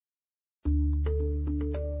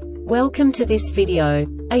Welcome to this video.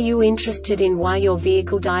 Are you interested in why your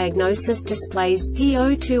vehicle diagnosis displays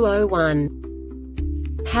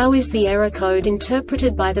P0201? How is the error code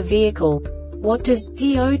interpreted by the vehicle? What does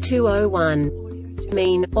P0201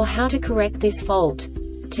 mean, or how to correct this fault?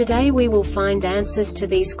 Today we will find answers to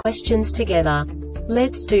these questions together.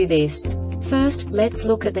 Let's do this. First, let's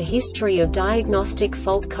look at the history of diagnostic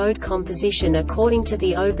fault code composition according to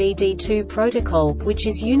the OBD2 protocol, which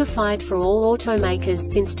is unified for all automakers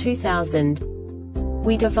since 2000.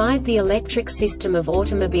 We divide the electric system of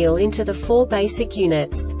automobile into the four basic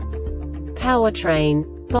units: powertrain,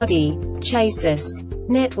 body, chassis,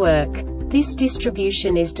 network. This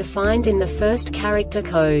distribution is defined in the first character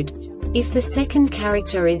code. If the second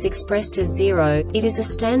character is expressed as 0, it is a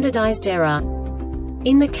standardized error.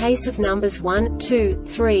 In the case of numbers 1, 2,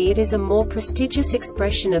 3, it is a more prestigious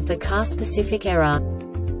expression of the car-specific error.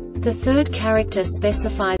 The third character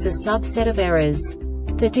specifies a subset of errors.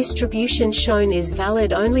 The distribution shown is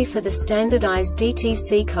valid only for the standardized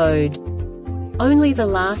DTC code. Only the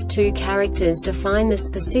last two characters define the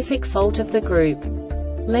specific fault of the group.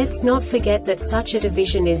 Let's not forget that such a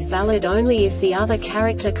division is valid only if the other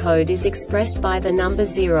character code is expressed by the number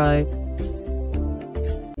 0.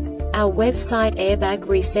 Our website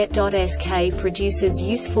airbagreset.sk produces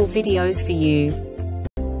useful videos for you.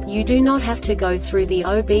 You do not have to go through the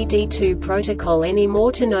OBD2 protocol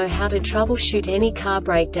anymore to know how to troubleshoot any car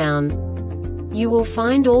breakdown. You will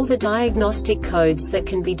find all the diagnostic codes that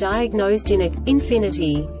can be diagnosed in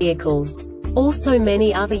Infinity vehicles. Also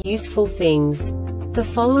many other useful things. The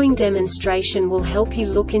following demonstration will help you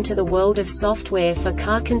look into the world of software for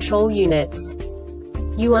car control units.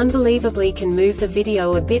 You unbelievably can move the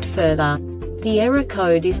video a bit further. The error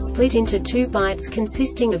code is split into 2 bytes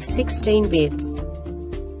consisting of 16 bits.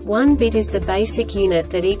 1 bit is the basic unit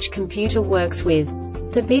that each computer works with.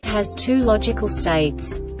 The bit has 2 logical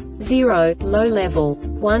states: 0, low level,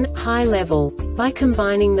 1, high level. By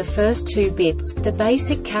combining the first 2 bits, the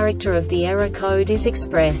basic character of the error code is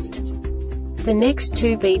expressed. The next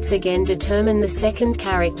 2 beats again determine the second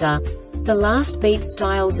character. The last beat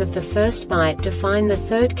styles of the first byte define the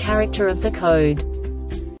third character of the code.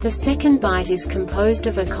 The second byte is composed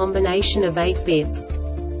of a combination of 8 bits.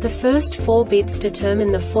 The first 4 bits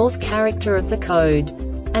determine the fourth character of the code.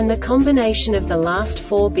 And the combination of the last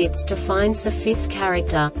 4 bits defines the fifth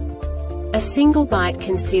character. A single byte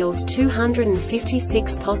conceals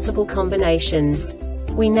 256 possible combinations.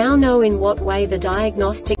 We now know in what way the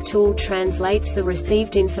diagnostic tool translates the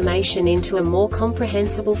received information into a more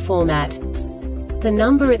comprehensible format. The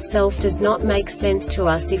number itself does not make sense to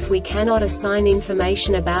us if we cannot assign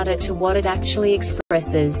information about it to what it actually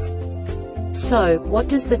expresses. So, what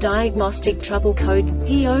does the diagnostic trouble code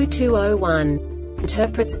P0201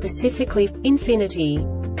 interpret specifically for Infinity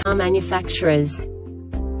car manufacturers?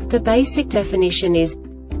 The basic definition is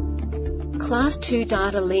Class 2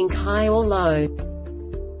 data link high or low.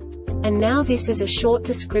 And now this is a short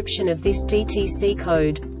description of this DTC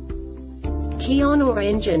code. Key on or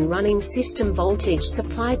engine running system voltage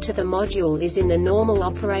supplied to the module is in the normal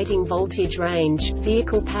operating voltage range.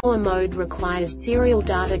 Vehicle power mode requires serial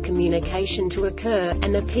data communication to occur,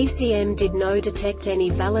 and the PCM did not detect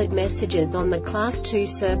any valid messages on the Class 2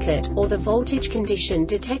 circuit, or the voltage condition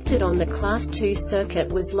detected on the Class 2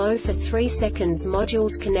 circuit was low for 3 seconds.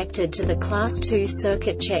 Modules connected to the Class 2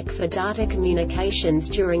 circuit check for data communications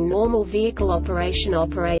during normal vehicle operation.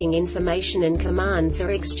 Operating information and commands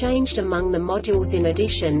are exchanged among the modules. In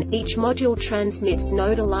addition, each module transmits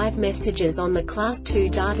no-to-live messages on the Class 2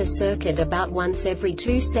 data circuit about once every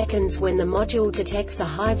 2 seconds. When the module detects a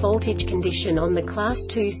high voltage condition on the Class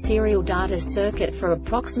 2 serial data circuit for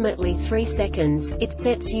approximately 3 seconds, it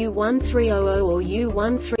sets U1300 or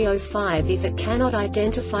U1305 if it cannot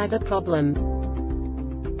identify the problem.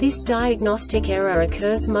 This diagnostic error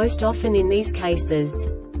occurs most often in these cases.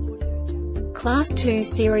 Class 2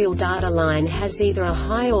 serial data line has either a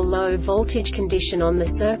high or low voltage condition on the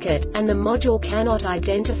circuit, and the module cannot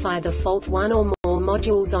identify the fault. 1 or more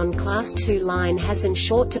modules on Class 2 line has a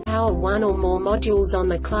short to power. 1 or more modules on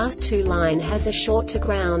the Class 2 line has a short to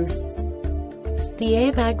ground. The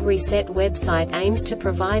Airbag Reset website aims to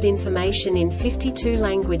provide information in 52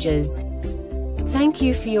 languages. Thank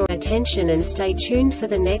you for your attention and stay tuned for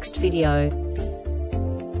the next video.